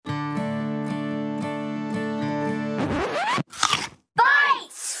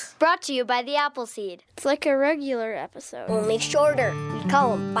Brought to you by the Appleseed. It's like a regular episode. Only shorter. We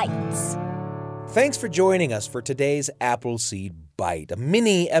call them bites. Thanks for joining us for today's Appleseed Bite, a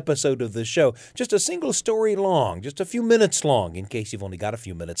mini episode of the show, just a single story long, just a few minutes long, in case you've only got a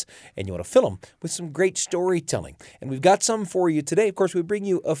few minutes and you want to fill them with some great storytelling. And we've got some for you today. Of course, we bring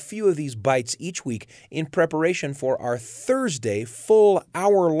you a few of these bites each week in preparation for our Thursday full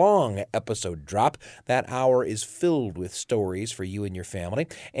hour-long episode drop. That hour is filled with stories for you and your family,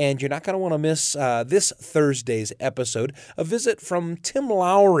 and you're not going to want to miss this Thursday's episode. A visit from Tim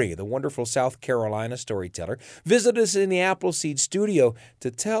Lowry, the wonderful South Carolina storyteller, visited us in the Appleseed studio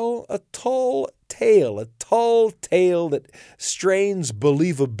to tell a tall tale that strains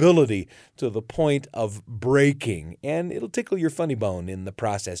believability to the point of breaking, and it'll tickle your funny bone in the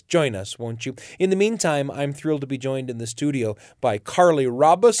process. Join us, won't you? In the meantime, I'm thrilled to be joined in the studio by Carly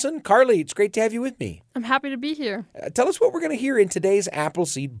Robison. Carly, it's great to have you with me. I'm happy to be here. Tell us what we're going to hear in today's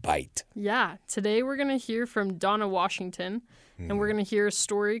Appleseed Bite. Yeah, today we're going to hear from Donna Washington, and we're going to hear a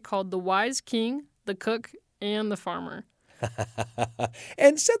story called The Wise King, the Cook, and the Farmer.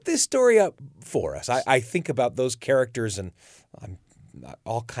 And set this story up for us. I think about those characters and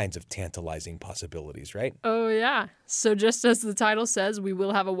all kinds of tantalizing possibilities, right? Oh, yeah. So just as the title says, we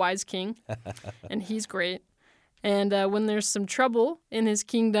will have a wise king, and he's great. And when there's some trouble in his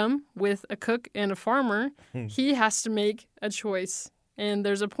kingdom with a cook and a farmer, he has to make a choice. And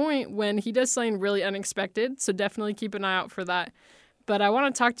there's a point when he does something really unexpected, so definitely keep an eye out for that. But I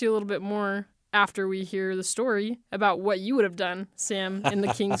want to talk to you a little bit more after we hear the story about what you would have done, Sam, in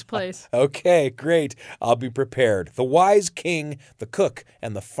the king's place. Okay, great. I'll be prepared. The Wise King, the Cook,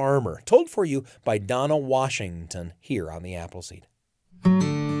 and the Farmer. Told for you by Donna Washington here on the Appleseed.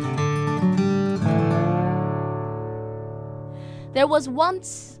 There was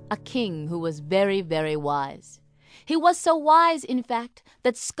once a king who was very, very wise. He was so wise, in fact,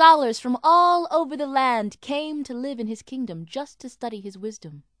 that scholars from all over the land came to live in his kingdom just to study his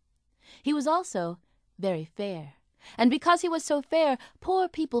wisdom. He was also very fair, and because he was so fair, poor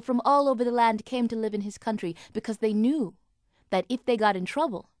people from all over the land came to live in his country because they knew that if they got in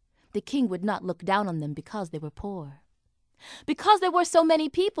trouble, the king would not look down on them because they were poor. Because there were so many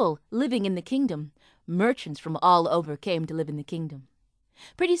people living in the kingdom, merchants from all over came to live in the kingdom.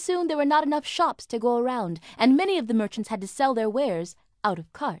 Pretty soon there were not enough shops to go around, and many of the merchants had to sell their wares out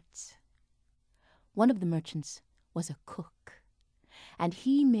of carts. One of the merchants was a cook, and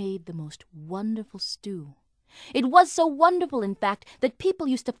he made the most wonderful stew. It was so wonderful, in fact, that people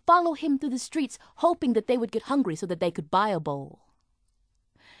used to follow him through the streets, hoping that they would get hungry so that they could buy a bowl.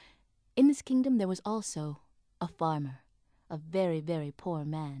 In this kingdom there was also a farmer, a very, very poor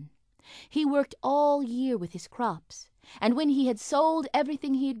man. He worked all year with his crops, and when he had sold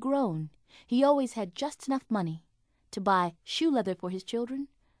everything he had grown, he always had just enough money to buy shoe leather for his children,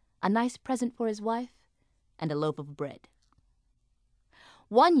 a nice present for his wife, and a loaf of bread.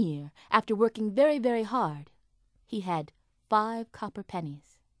 One year, after working very, very hard, he had 5 copper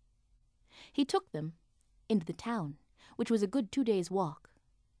pennies. He took them into the town, which was a good 2 days' walk.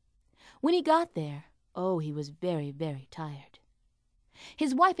 When he got there, he was very, very tired.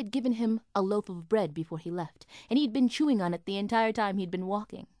 His wife had given him a loaf of bread before he left, and he'd been chewing on it the entire time he'd been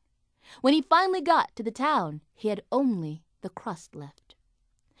walking. When he finally got to the town, he had only the crust left.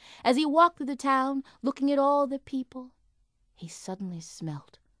 As he walked through the town, looking at all the people, he suddenly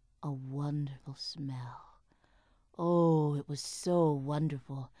smelt a wonderful smell. Oh, it was so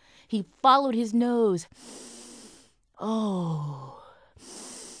wonderful. He followed his nose.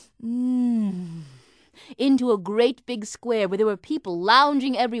 Into a great big square where there were people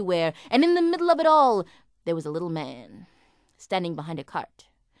lounging everywhere, and in the middle of it all, there was a little man standing behind a cart.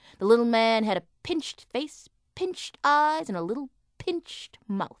 The little man had a pinched face, pinched eyes, and a little pinched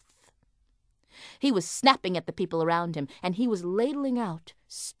mouth. He was snapping at the people around him, and he was ladling out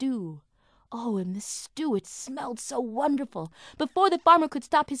stew. Oh, and the stew, it smelled so wonderful. Before the farmer could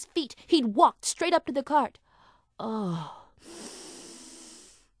stop his feet, he'd walked straight up to the cart. And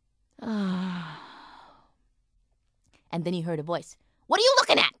then he heard a voice. "What are you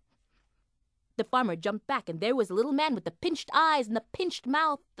looking at?" The farmer jumped back, and there was the little man with the pinched eyes and the pinched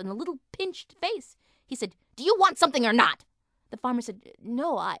mouth and the little pinched face. He said, "Do you want something or not?" The farmer said,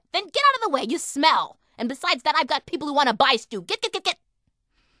 "No, Then get out of the way, you smell. And besides that, I've got people who want to buy stew. Get.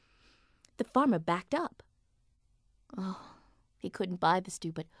 The farmer backed up. He couldn't buy the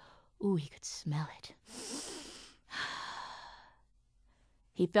stew, but, he could smell it.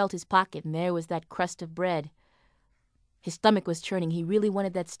 He felt his pocket, and there was that crust of bread. His stomach was churning. He really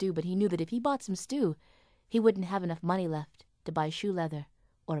wanted that stew, but he knew that if he bought some stew, he wouldn't have enough money left to buy shoe leather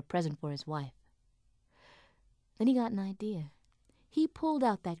or a present for his wife. Then he got an idea. He pulled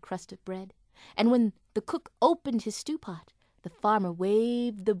out that crust of bread, and when the cook opened his stew pot, the farmer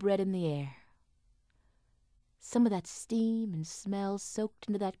waved the bread in the air. Some of that steam and smell soaked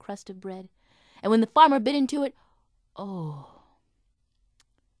into that crust of bread, and when the farmer bit into it, oh,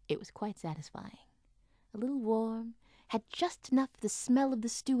 it was quite satisfying. A little warm, had just enough of the smell of the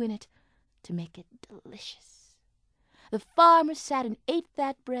stew in it to make it delicious. The farmer sat and ate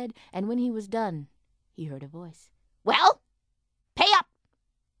that bread, and when he was done, he heard a voice. "Well, pay up!"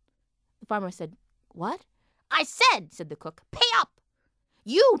 The farmer said, "What?" "I said," the cook, "pay up!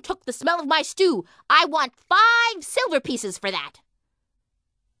 You took the smell of my stew. I want 5 silver pieces for that."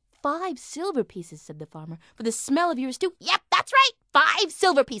 5 silver pieces, said the farmer, "for the smell of your stew?" "Yep, that's right, 5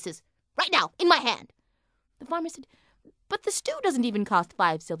 silver pieces. Right now, in my hand." The farmer said, "But the stew doesn't even cost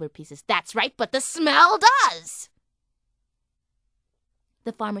 5 silver pieces." "That's right, but the smell does."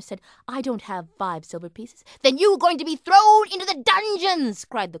 The farmer said, "I don't have 5 silver pieces." "Then you're going to be thrown into the dungeons,"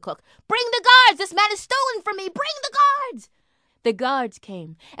 cried the cook. "Bring the guards! This man has stolen from me! Bring the guards!" The guards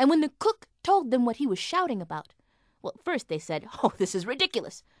came, and when the cook told them what he was shouting about, well, at first they said, "Oh, this is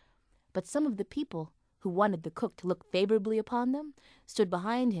ridiculous." But some of the people who wanted the cook to look favorably upon them stood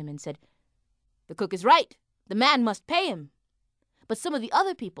behind him and said, "The cook is right. The man must pay him." But some of the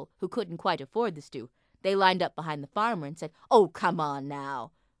other people who couldn't quite afford the stew, they lined up behind the farmer and said, "Oh, come on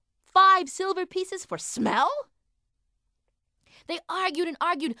now. 5 silver pieces for smell?" They argued and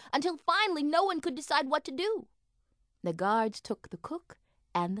argued until finally no one could decide what to do. The guards took the cook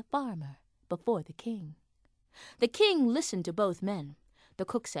and the farmer before the king. The king listened to both men. The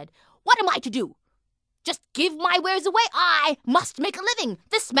cook said, "What am I to do? Just give my wares away? I must make a living.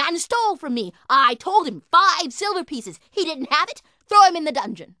 This man stole from me. I told him 5 silver pieces. He didn't have it. Throw him in the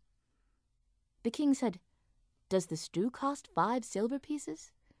dungeon." The king said, "Does the stew cost 5 silver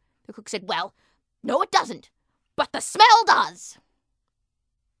pieces?" The cook said, "Well, no, it doesn't, but the smell does."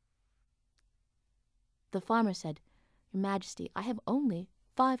 The farmer said, "Your Majesty, I have only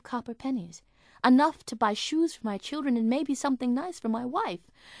 5 copper pennies, enough to buy shoes for my children and maybe something nice for my wife.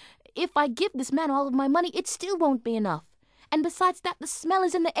 If I give this man all of my money, it still won't be enough. And besides that, the smell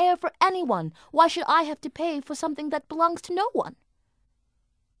is in the air for anyone. Why should I have to pay for something that belongs to no one?"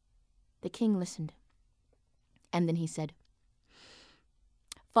 The king listened, and then he said,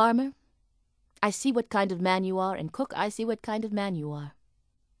 "Farmer, I see what kind of man you are, and cook, I see what kind of man you are.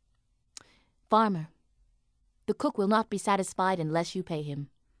 Farmer, the cook will not be satisfied unless you pay him,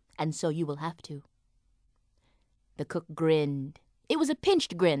 and so you will have to." The cook grinned. It was a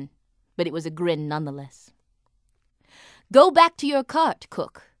pinched grin, but it was a grin nonetheless. "Go back to your cart,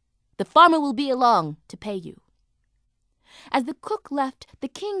 cook. The farmer will be along to pay you." As the cook left, the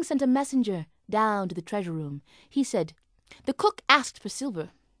king sent a messenger down to the treasure room. He said, "The cook asked for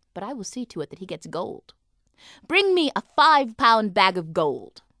silver, but I will see to it that he gets gold. Bring me a 5-pound bag of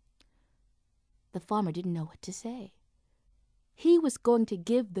gold." The farmer didn't know what to say. He was going to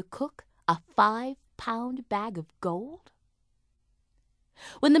give the cook a 5-pound bag of gold?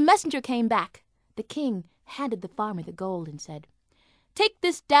 When the messenger came back, the king handed the farmer the gold and said, "Take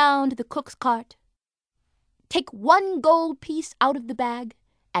this down to the cook's cart. Take 1 gold piece out of the bag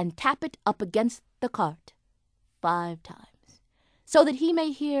and tap it up against the cart 5 times, so that he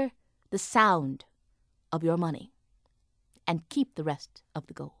may hear the sound of your money, and keep the rest of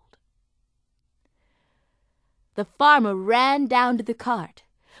the gold." The farmer ran down to the cart.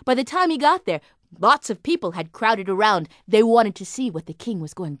 By the time he got there, lots of people had crowded around. They wanted to see what the king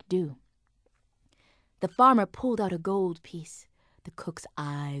was going to do. The farmer pulled out a gold piece. The cook's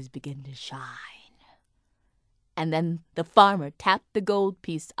eyes began to shine. And then the farmer tapped the gold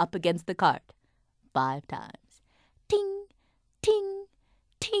piece up against the cart 5 times. Ting, ting,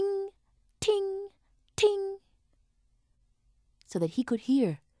 ting, ting, ting, so that he could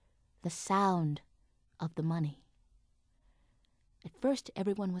hear the sound of the money. At first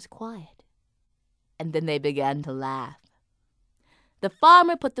everyone was quiet, and then they began to laugh. The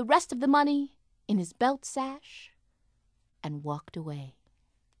farmer put the rest of the money in his belt sash and walked away.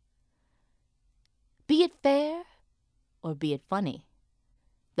 Be it fair or be it funny,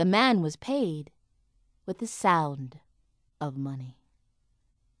 the man was paid with the sound of money.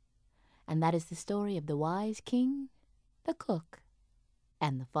 And that is the story of the wise king, the cook,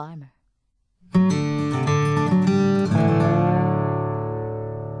 and the farmer.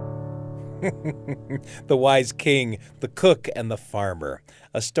 The Wise King, the Cook, and the Farmer.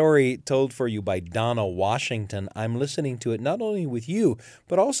 A story told for you by Donna Washington. I'm listening to it not only with you,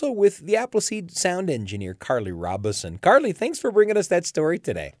 but also with the Appleseed sound engineer, Carly Robison. Carly, thanks for bringing us that story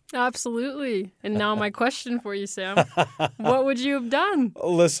today. Absolutely. And now my question for you, Sam. What would you have done?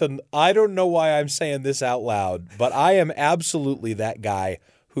 Listen, I don't know why I'm saying this out loud, but I am absolutely that guy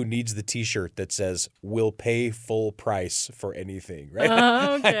who needs the T-shirt that says, "We'll pay full price for anything,"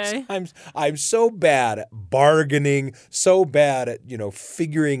 right? Okay. I'm so bad at bargaining, so bad at,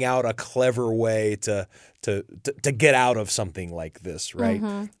 figuring out a clever way to get out of something like this, right?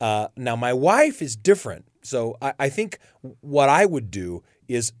 Now, my wife is different. So I think what I would do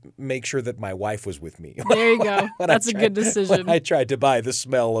is make sure that my wife was with me. There you go. That's a good decision. When I tried to buy the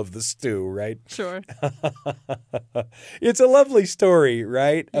smell of the stew, right? Sure. It's a lovely story,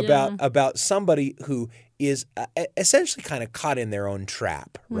 right? Yeah. About somebody who is essentially kind of caught in their own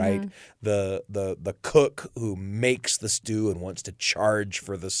trap, right? The cook who makes the stew and wants to charge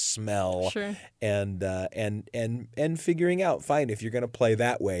for the smell, Sure. and figuring out, fine, if you're going to play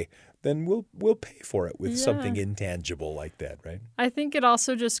that way, then we'll pay for it with something intangible like that, right? I think it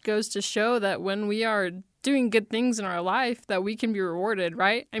also just goes to show that when we are doing good things in our life, that we can be rewarded,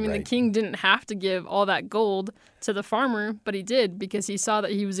 right? I mean, Right. The king didn't have to give all that gold to the farmer, but he did because he saw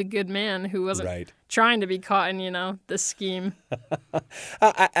that he was a good man who wasn't Right. trying to be caught in, this scheme.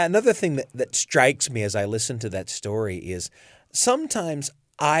 Another thing that strikes me as I listen to that story is sometimes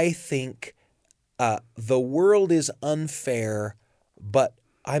I think the world is unfair, but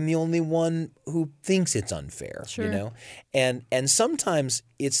I'm the only one who thinks it's unfair, Sure. And sometimes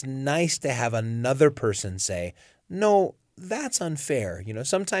it's nice to have another person say, no, that's unfair.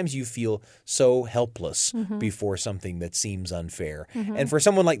 Sometimes you feel so helpless before something that seems unfair. And for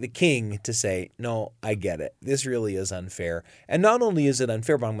someone like the king to say, no, I get it. This really is unfair. And not only is it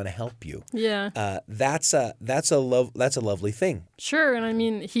unfair, but I'm going to help you. Yeah. That's a lovely thing. Sure. And I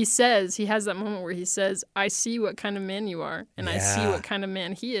mean, he has that moment where he says, I see what kind of man you are, and I see Yeah. what kind of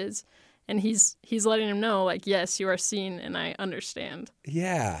man he is. And he's letting him know, like, yes, you are seen and I understand.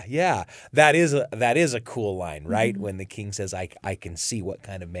 Yeah. That is a cool line, right? When the king says, I can see what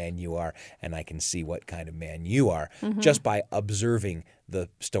kind of man you are, and I can see what kind of man you are, just by observing the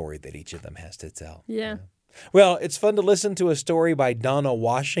story that each of them has to tell. Yeah. Well, it's fun to listen to a story by Donna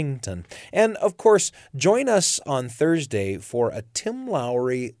Washington. And, of course, join us on Thursday for a Tim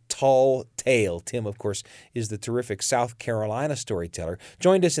Lowry Tall Tale. Tim, of course, is the terrific South Carolina storyteller.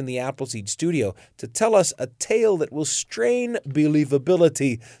 Joined us in the Appleseed studio to tell us a tale that will strain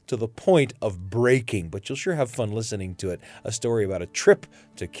believability to the point of breaking. But you'll sure have fun listening to it. A story about a trip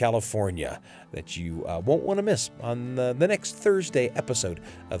to California that you won't want to miss on the next Thursday episode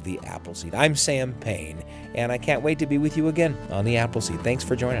of the Appleseed. I'm Sam Payne, and I can't wait to be with you again on the Appleseed. Thanks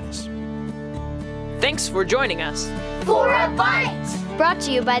for joining us. Thanks for joining us. For a bite! Brought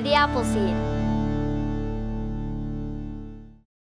to you by the Appleseed.